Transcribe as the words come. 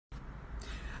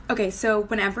Okay, so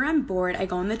whenever I'm bored, I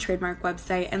go on the trademark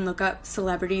website and look up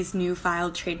celebrities' new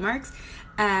filed trademarks.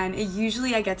 And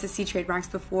usually I get to see trademarks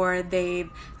before they've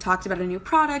talked about a new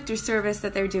product or service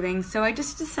that they're doing. So I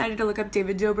just decided to look up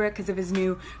David Dobrik because of his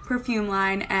new perfume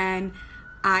line, and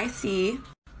I see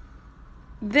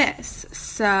this.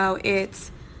 So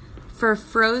it's for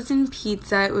frozen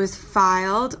pizza. It was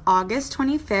filed August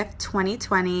 25th,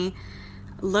 2020.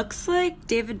 Looks like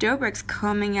David Dobrik's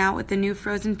coming out with a new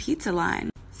frozen pizza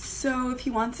line. So if he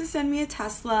wants to send me a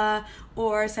Tesla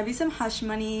or send me some hush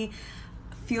money,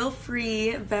 feel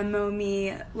free, Venmo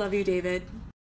me. Love you, David.